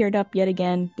and teared up yet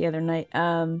again the other night.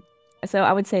 So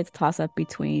I would say it's a toss-up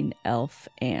between Elf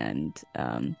and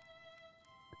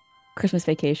Christmas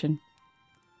Vacation.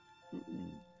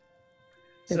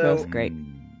 They're So- both great.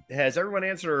 Has everyone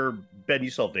answered, or Ben, you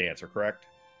still have to answer, correct?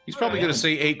 He's probably gonna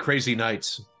say 8 Crazy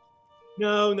Nights,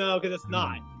 No, because it's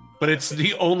not. but it's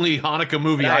the only Hanukkah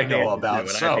movie I know about.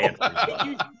 So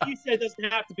You said it doesn't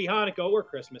have to be Hanukkah or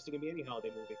Christmas. It can be any holiday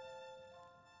movie.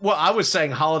 well, I was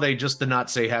saying holiday just to not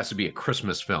say it has to be a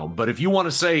Christmas film. But if you want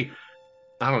to say,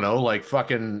 I don't know, like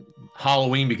fucking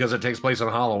Halloween because it takes place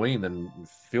on Halloween, then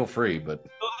feel free. But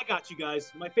Oh, I got you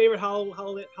guys. My favorite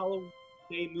holiday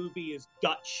movie is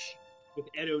Dutch with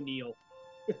Ed O'Neill.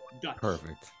 Dutch.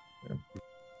 Perfect.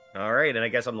 All right, and I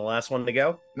guess I'm the last one to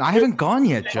go. I haven't gone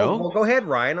yet, Oh, Joe. well, go ahead,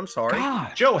 Ryan. I'm sorry.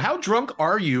 God. Joe, how drunk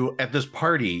are you at this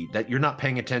party that you're not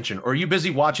paying attention? Or are you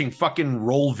busy watching fucking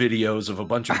roll videos of a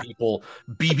bunch of people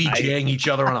BBJing each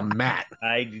other on a mat?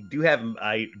 I do have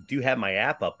my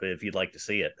app up if you'd like to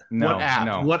see it. No, what app?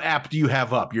 no. What app do you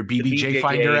have up? Your BBJ BJJ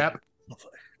Finder app?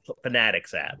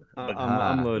 Fanatics app. But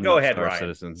I'm loading go up ahead, Star Ryan.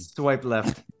 Citizen. Swipe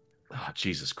left. Oh,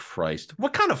 Jesus Christ.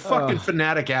 What kind of fucking Ugh.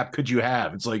 Fanatic app could you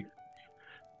have? It's like,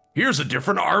 here's a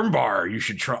different armbar. You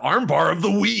should try armbar of the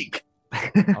week.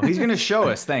 Oh, he's gonna show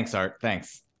us. Thanks, Art.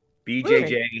 Thanks.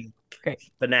 BJJ Great.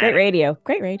 Fanatic. Great radio.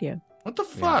 Great radio. What the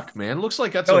fuck, man? Looks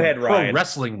like that's Go a ahead, pro Ryan.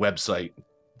 wrestling website.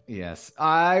 Yes,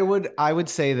 I would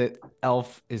say that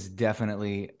Elf is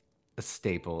definitely a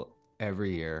staple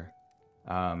every year.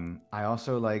 I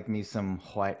also like me some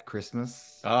White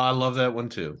Christmas. Oh, I love that one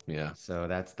too. Yeah. So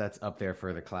that's up there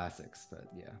for the classics. But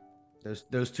yeah.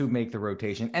 Those two make the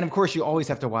rotation, and of course, you always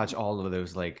have to watch all of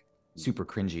those like super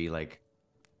cringy like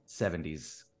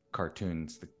 70s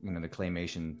cartoons, the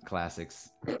claymation classics.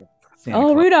 Santa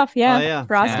Claus. Rudolph, yeah. Oh, yeah.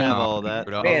 Frosty. I have all that.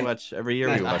 Man, watch every year.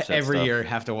 We watch that every stuff. year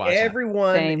have to watch.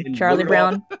 Everyone, Same. Charlie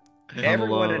Brown.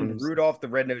 Everyone in Rudolph the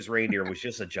Red-Nosed Reindeer was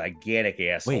just a gigantic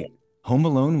asshole. Wait, Home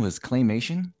Alone was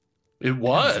claymation? It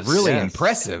was really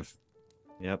impressive.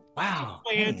 Yep. Wow.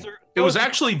 It was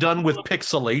actually done with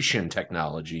pixelation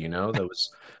technology. That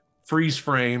was freeze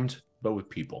framed, but with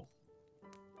people.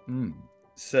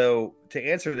 So to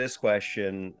answer this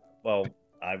question, well,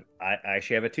 I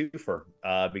actually have a twofer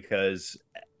because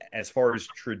as far as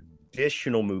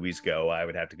traditional movies go, I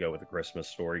would have to go with A Christmas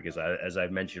Story because as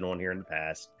I've mentioned on here in the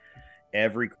past,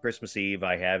 every Christmas Eve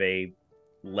I have a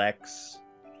Lex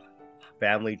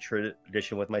family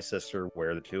tradition with my sister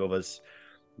where the two of us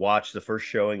watch the first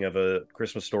showing of A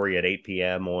Christmas Story at 8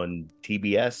 p.m. on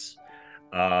TBS,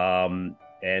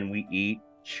 and we eat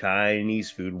Chinese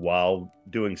food while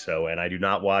doing so, and I do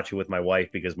not watch it with my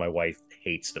wife because my wife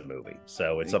hates the movie.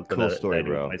 So it's something cool that story, I do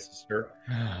bro. with my sister.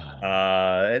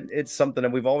 It's something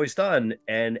that we've always done.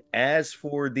 And as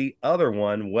for the other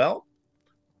one, well,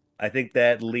 I think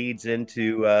that leads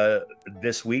into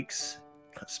this week's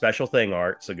special thing,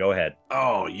 Art. So go ahead.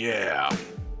 Oh yeah.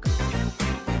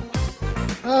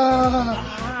 I'm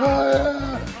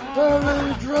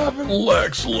really dropping.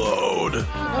 Lex load.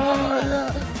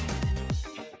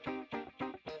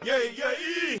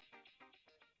 Yeah.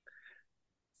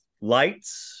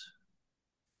 Lights.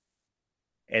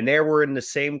 And there were in the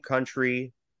same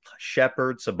country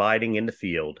shepherds abiding in the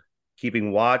field,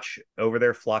 keeping watch over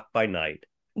their flock by night.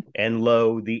 And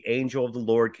lo, the angel of the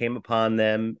Lord came upon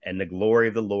them, and the glory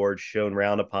of the Lord shone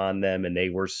round upon them, and they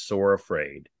were sore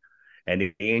afraid. And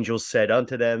the angel said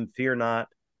unto them, Fear not,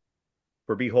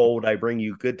 for behold, I bring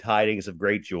you good tidings of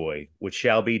great joy, which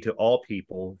shall be to all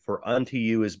people. For unto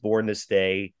you is born this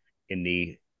day in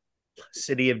the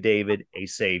city of David a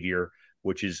Savior,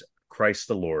 which is Christ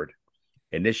the Lord.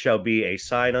 And this shall be a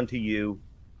sign unto you.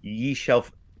 Ye shall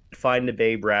find the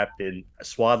babe wrapped in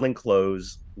swaddling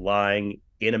clothes, lying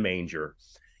in a manger.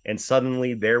 And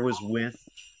suddenly there was with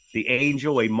the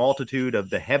angel a multitude of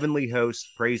the heavenly host,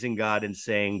 praising God and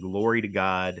saying, Glory to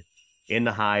God in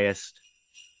the highest,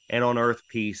 and on earth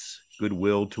peace,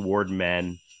 goodwill toward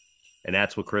men. And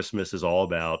that's what Christmas is all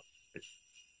about.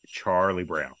 Charlie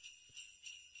Brown.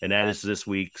 And that is this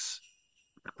week's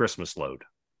Christmas load.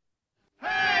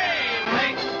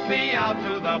 Take me out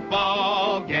to the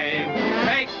ball game.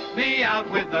 Take me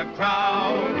out with the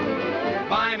crowd.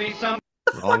 Buy me some.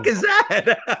 What the fuck is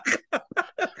that?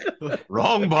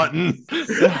 Wrong button.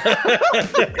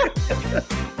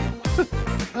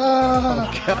 I'm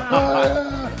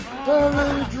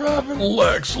really dropping.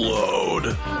 Lex load.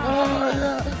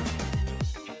 Yeah.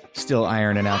 Still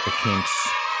ironing out the kinks.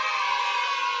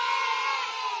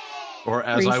 Or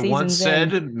as I once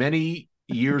said many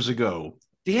years ago,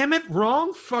 damn it,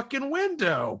 wrong fucking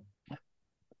window.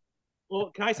 Well,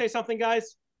 can I say something,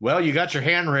 guys? Well, you got your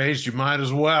hand raised. You might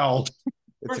as well.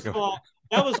 First of all,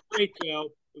 that was great, Joe.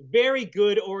 Very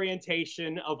good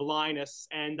orientation of Linus,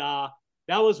 and that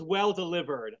was well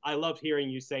delivered. I loved hearing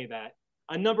you say that.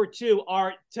 Number two,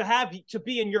 Art, to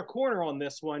be in your corner on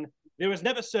this one, there was an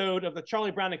episode of the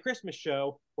Charlie Brown and Christmas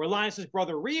Show where Linus's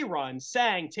brother Rerun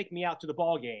sang "Take Me Out to the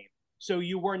Ball Game." So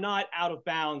you were not out of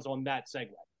bounds on that segue.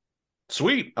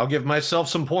 Sweet. I'll give myself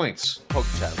some points. Poke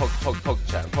chat, poke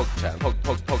chat, poke chat, poke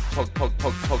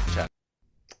chat.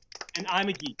 And I'm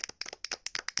a geek.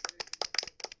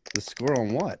 The score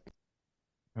on what?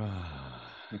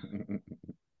 I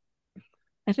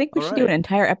think we should do an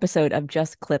entire episode of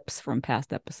just clips from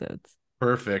past episodes.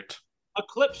 Perfect. A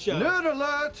clip show. Nerd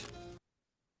alert.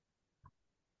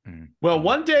 Well,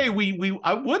 one day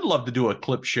I would love to do a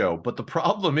clip show, but the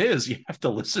problem is you have to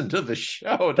listen to the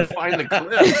show to find the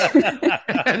clips.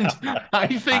 And I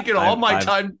think in all my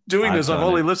time doing this, I've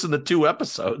only listened to 2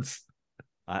 episodes.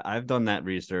 I've done that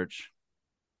research.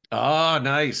 Oh,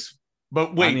 nice.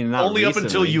 But wait, I mean, only recently. up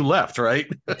until you left, right?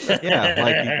 Yeah,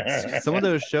 like some of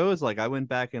those shows, like I went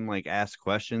back and like asked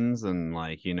questions, and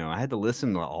like I had to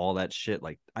listen to all that shit.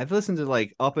 Like I've listened to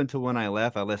like up until when I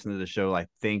left, I listened to the show I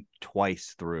think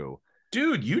twice through.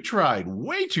 Dude, you tried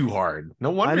way too hard.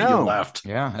 No wonder you left.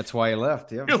 Yeah, that's why you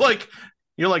left. Yeah, you're like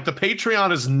the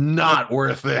Patreon is not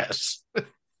worth this.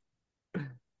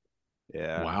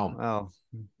 Yeah. Wow. Well,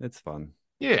 it's fun.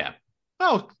 Yeah.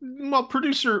 Oh, well,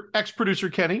 ex-producer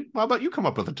Kenny, how about you come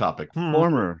up with a topic? No,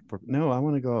 I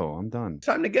want to go. I'm done.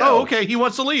 Time to go. Oh, okay. He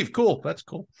wants to leave. Cool. That's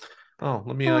cool. Oh,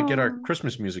 let me get our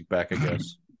Christmas music back, I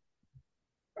guess.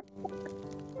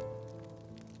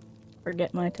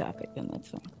 Forget my topic, and that's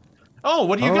fine. Oh,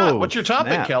 what do you got? Oh, What's your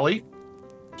topic, snap. Kelly?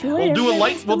 Julie,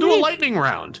 We'll do a lightning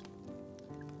round.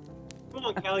 Come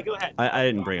on, Kelly, go ahead. I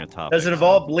didn't bring a topic. Does it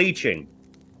involve bleaching?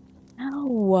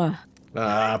 No.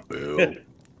 Ah, boo.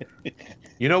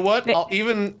 You know what? I'll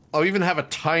even have a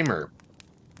timer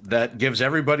that gives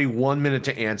everybody 1 minute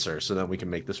to answer, so that we can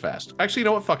make this fast. Actually, you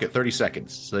know what? Fuck it. 30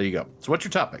 seconds. So there you go. So what's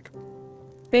your topic?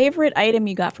 Favorite item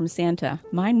you got from Santa?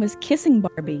 Mine was kissing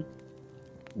Barbie.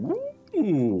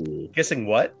 Ooh. Kissing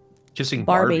what? Kissing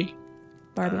Barbie.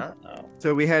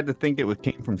 So we had to think it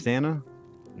came from Santa?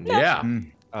 Yeah.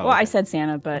 Oh, Well, I said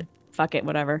Santa, but fuck it,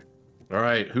 whatever. All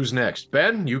right. Who's next?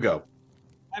 Ben, you go.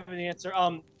 I have an answer.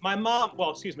 My mom. Well,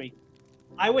 excuse me.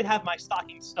 I would have my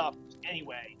stocking stuffed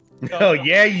anyway. So, Oh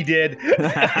yeah, you did.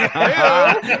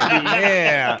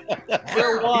 yeah.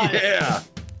 There was. Yeah.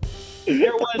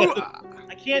 There was.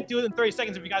 I can't do it in 30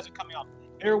 seconds if you guys are coming up.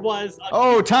 There was.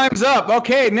 Oh, time's up.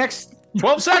 Okay, next.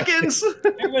 12 seconds.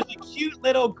 There was a cute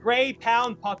little gray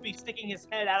pound puppy sticking his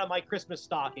head out of my Christmas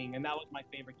stocking, and that was my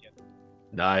favorite gift.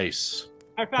 Nice.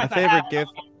 In fact,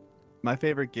 My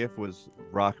favorite gift was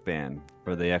Rock Band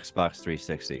for the Xbox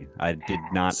 360. I did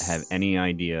not have any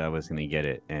idea I was going to get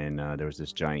it, and there was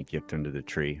this giant gift under the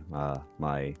tree.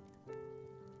 My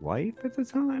wife at the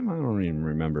time, I don't even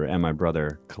remember, and my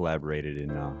brother collaborated in.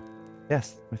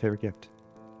 Yes, my favorite gift.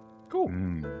 Cool.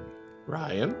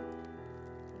 Ryan.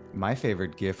 My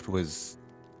favorite gift was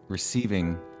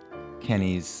receiving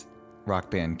Kenny's Rock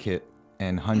Band kit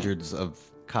and hundreds of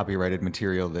copyrighted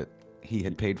material that he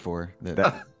had paid for.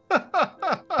 That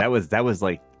that was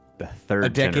like the third a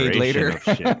decade later. Of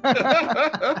shit.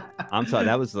 I'm sorry,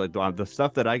 that was like the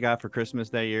stuff that I got for Christmas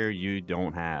that year. You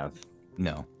don't have.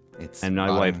 No, it's. And my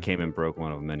wife came and broke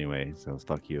one of them anyway. So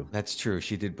fuck you. That's true.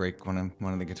 She did break one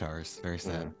of the guitars. Very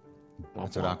sad.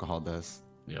 That's what alcohol does.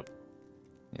 Yep.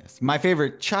 Yes. My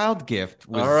favorite child gift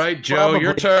was. All right, Joe,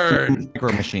 your turn.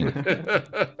 Micro Machine.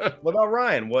 What about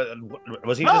Ryan? What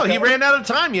was he? Oh, just he going? ran out of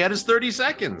time. He had his 30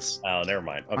 seconds. Oh, never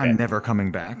mind. Okay. I'm never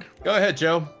coming back. Go ahead,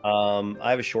 Joe. I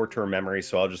have a short-term memory,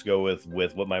 so I'll just go with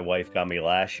what my wife got me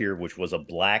last year, which was a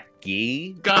black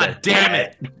gi. God damn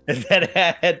it!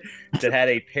 That had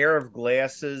a pair of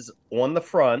glasses on the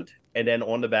front, and then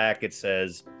on the back it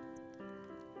says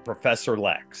Professor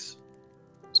Lex.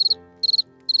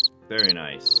 Very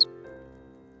nice.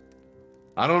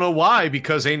 I don't know why,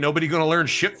 because ain't nobody gonna learn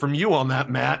shit from you on that,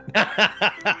 Matt.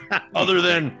 Other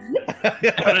than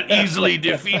how to easily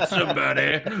defeat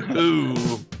somebody.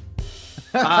 Ooh.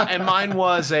 And mine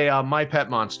was a My Pet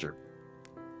Monster.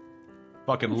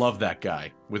 Fucking love that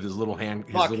guy with his little hand.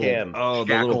 His Fuck little him. Oh,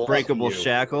 the little breakable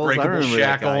shackles. I Breakable remember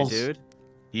that guy, shackles. dude.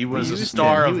 He was He a used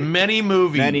star to- of he was- many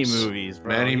movies. Many movies, bro.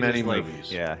 Many He was like-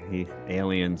 movies. Yeah, he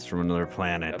aliens from another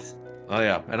planet. Oh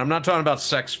yeah, and I'm not talking about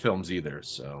sex films either.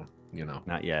 So you know,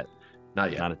 Not yet.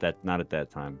 not yet. Not at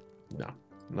that time. No.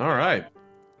 All right.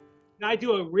 Can I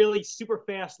do a really super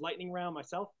fast lightning round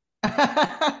myself?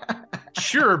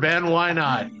 Sure, Ben. Why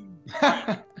not?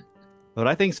 What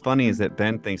I think's funny is that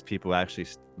Ben thinks people actually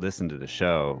listen to the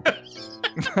show.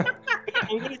 I'm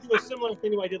going to do a similar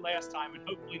thing to I did last time, and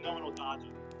hopefully no one will dodge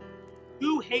it.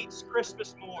 Who hates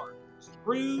Christmas more,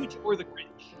 Scrooge or the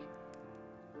Grinch?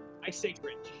 I say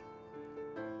Grinch.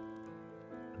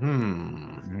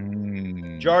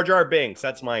 Jar Jar Binks.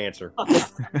 That's my answer.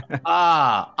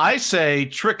 I say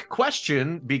trick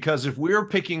question, because if we're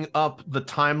picking up the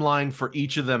timeline for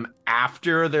each of them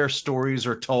after their stories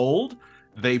are told,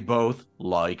 they both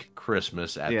like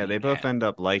Christmas at Yeah, the they both end. end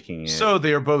up liking it. So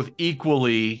they're both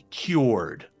equally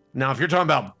cured. Now, if you're talking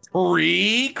about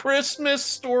pre-Christmas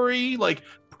story, like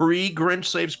pre-Grinch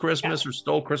Saves Christmas or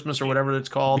Stole Christmas or whatever it's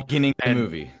called, Beginning of the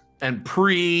movie, and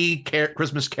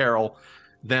pre-Christmas Carol,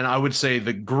 then I would say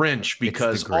the Grinch,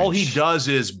 because the all he Grinch. does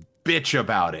is bitch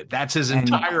about it. That's his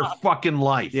entire fucking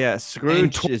life. yeah, and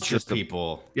Scrooge torture is just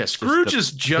people. Yeah, Scrooge a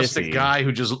is just a pissy. guy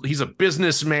who he's a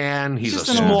businessman. He's Just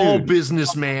a an old small dude.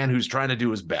 businessman who's trying to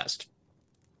do his best.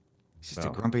 He's just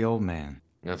a grumpy old man.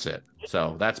 That's it.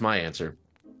 So that's my answer.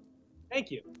 Thank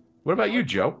you. What about you,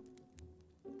 Joe?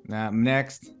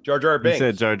 Next. Jar Jar He Binks.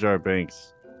 said Jar Jar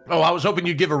Binks. Oh, I was hoping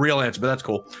you'd give a real answer, but that's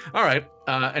cool. All right.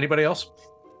 Anybody else?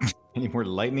 Any more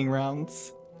lightning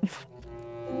rounds?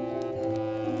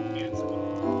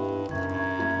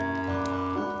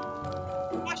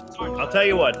 I'll tell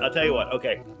you what.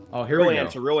 Okay. Oh, here Real we go.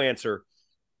 answer. Real answer.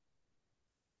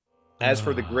 As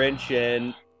for the Grinch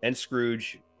and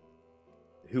Scrooge,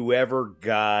 whoever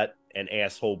got an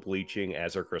asshole bleaching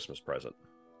as their Christmas present.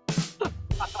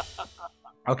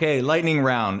 Okay, lightning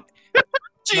round.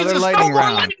 Jesus, lightning no more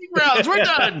round. lightning rounds. We're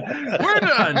done. We're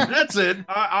done. That's it.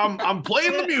 I'm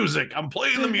playing the music. I'm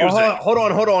playing the music. Hold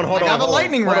on. Now the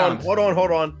lightning round. Hold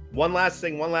on. One last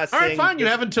thing. All right, fine. You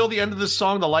have until the end of this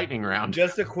song, the lightning round.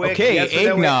 Just a quick. Okay, yes or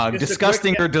no, eggnog, just a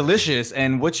disgusting quick- or delicious.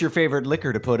 And what's your favorite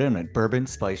liquor to put in it? Bourbon,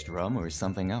 spiced rum, or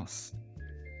something else?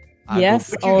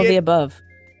 Yes, Would you all of get- the above.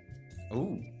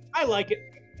 Ooh. I like it.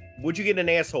 Would you get an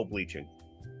asshole bleaching?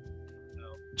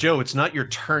 Joe, it's not your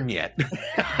turn yet.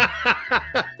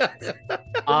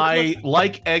 I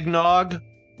like eggnog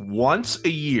once a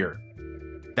year.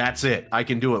 That's it. I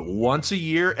can do it once a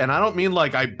year. And I don't mean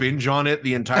like I binge on it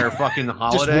the entire fucking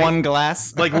holiday. Just one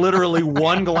glass? Like literally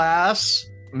one glass,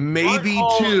 maybe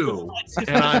two,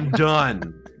 and I'm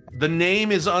done. The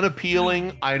name is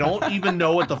unappealing. I don't even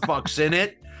know what the fuck's in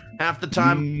it. Half the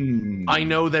time, I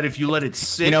know that if you let it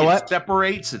sit, You know it what?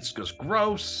 separates. It's just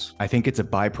gross. I think it's a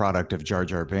byproduct of Jar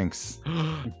Jar Binks.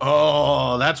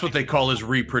 Oh, that's what they call his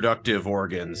reproductive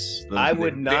organs. I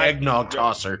would the not- eggnog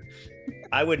tosser.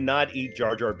 I would not eat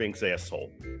Jar Jar Binks'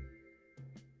 asshole.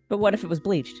 But what if it was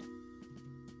bleached?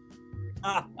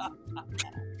 I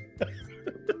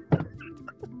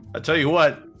tell you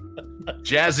what,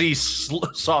 jazzy,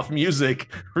 soft music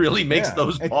really makes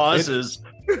those pauses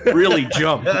really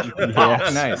jump.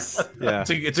 Nice. Yeah.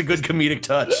 It's a good comedic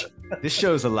touch. This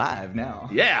show's alive now.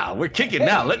 Yeah, we're kicking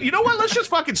now. You know what? Let's just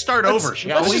fucking start over,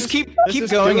 shall Let's we? just keep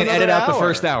just going do and edit another out the hour.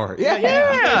 first hour.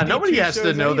 Yeah, nobody two has to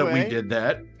shows know that we anyway. did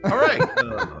that. All right.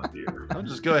 Oh, dear. I'll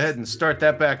just go ahead and start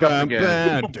that back up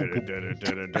again.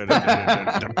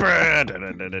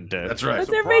 That's right.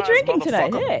 What's everybody drinking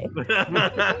tonight? Hey.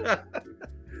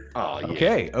 Oh,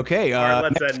 yeah. Okay. All right,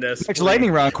 let's end this. Next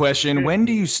lightning round question. When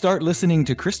do you start listening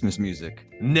to Christmas music?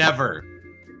 Never.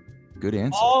 Good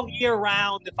answer. All year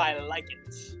round if I like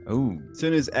it. Oh, As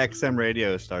soon as XM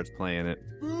radio starts playing it.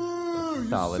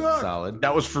 solid.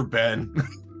 That was for Ben.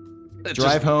 It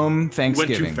Drive just home went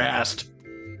Thanksgiving. too fast.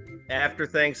 After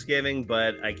Thanksgiving,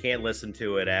 but I can't listen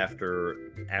to it after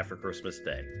Christmas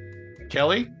Day.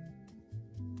 Kelly?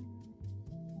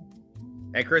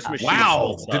 And Christmas.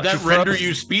 Wow. Eve Did that sucks. render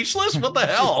you speechless? What the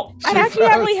hell? I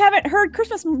actually haven't heard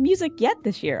Christmas music yet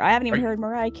this year. I haven't even heard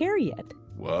Mariah Carey yet.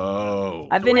 Whoa.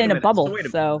 I've been wait a in a minute, bubble, so wait a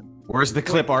so Where's the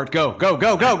clip art? Go.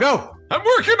 I'm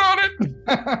working on it.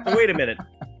 So wait a minute.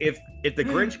 If the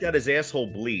Grinch got his asshole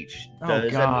bleached,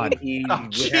 does God. that mean he Oh,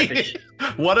 would have to gee.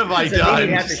 What have I does that mean done?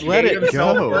 he'd have to Just let shave it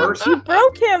himself go. first? you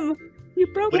broke him. You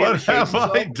broke What him. What have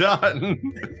I done?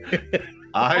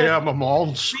 I am a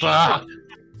monster.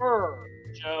 Fur,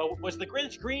 Joe. Was the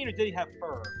Grinch green or did he have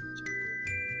fur?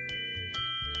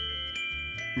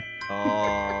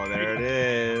 Oh, there it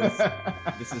is.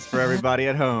 This is for everybody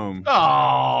at home.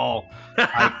 Oh.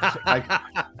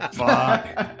 Fuck.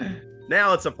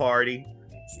 Now it's a party.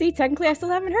 See, technically, I still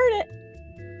haven't heard it.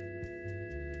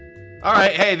 All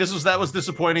right. Hey, that was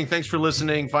disappointing. Thanks for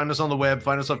listening. Find us on the web,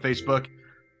 find us on Facebook,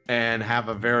 and have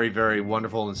a very, very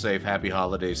wonderful and safe happy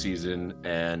holiday season.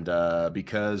 And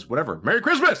because whatever. Merry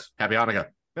Christmas. Happy Hanukkah.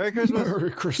 Merry Christmas.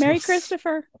 Merry Christmas. Merry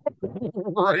Christopher.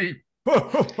 Right. I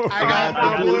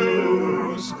got the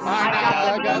blues.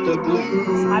 I got the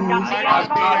blues. I've got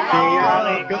the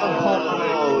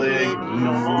alcoholic.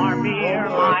 No more beer,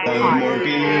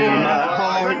 my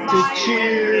heart to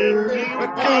cheer.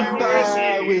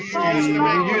 Goodbye with you.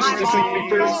 Used to be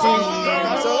first So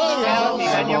long,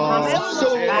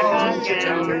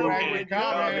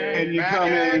 and you're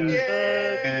coming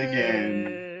again.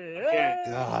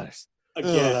 God.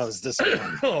 Again. That was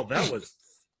disappointing. Oh, that was.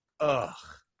 Ugh.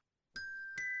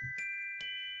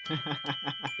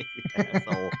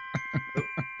 Asshole.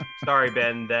 Sorry,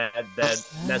 Ben. That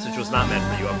message was not meant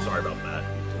for you. I'm sorry about that.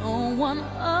 Don't want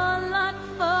a lot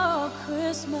for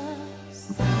Christmas.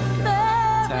 It's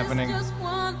happening. Just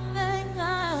one thing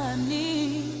I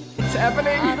need. It's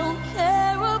happening. I don't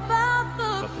care about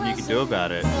the Nothing you can do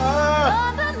about it.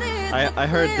 underneath I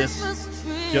heard this Christmas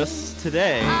tree. just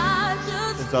today.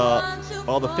 It's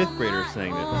all the fifth graders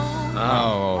sang it.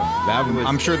 Oh,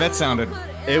 I'm sure that sounded.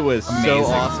 It was so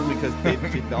Amazing. awesome because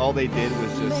all they did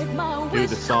was just do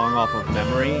the song off of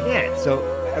memory. Yeah. So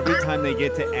every time they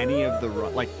get to any of the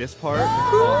like this part,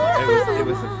 it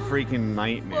was a freaking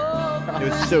nightmare. It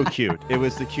was so cute. It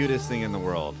was the cutest thing in the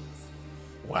world.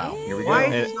 Wow. Here we go. Why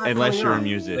is it not Unless coming you're a up?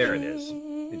 musician. There it is.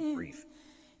 Good grief.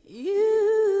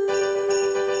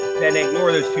 Ben,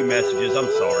 ignore those two messages. I'm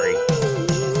sorry.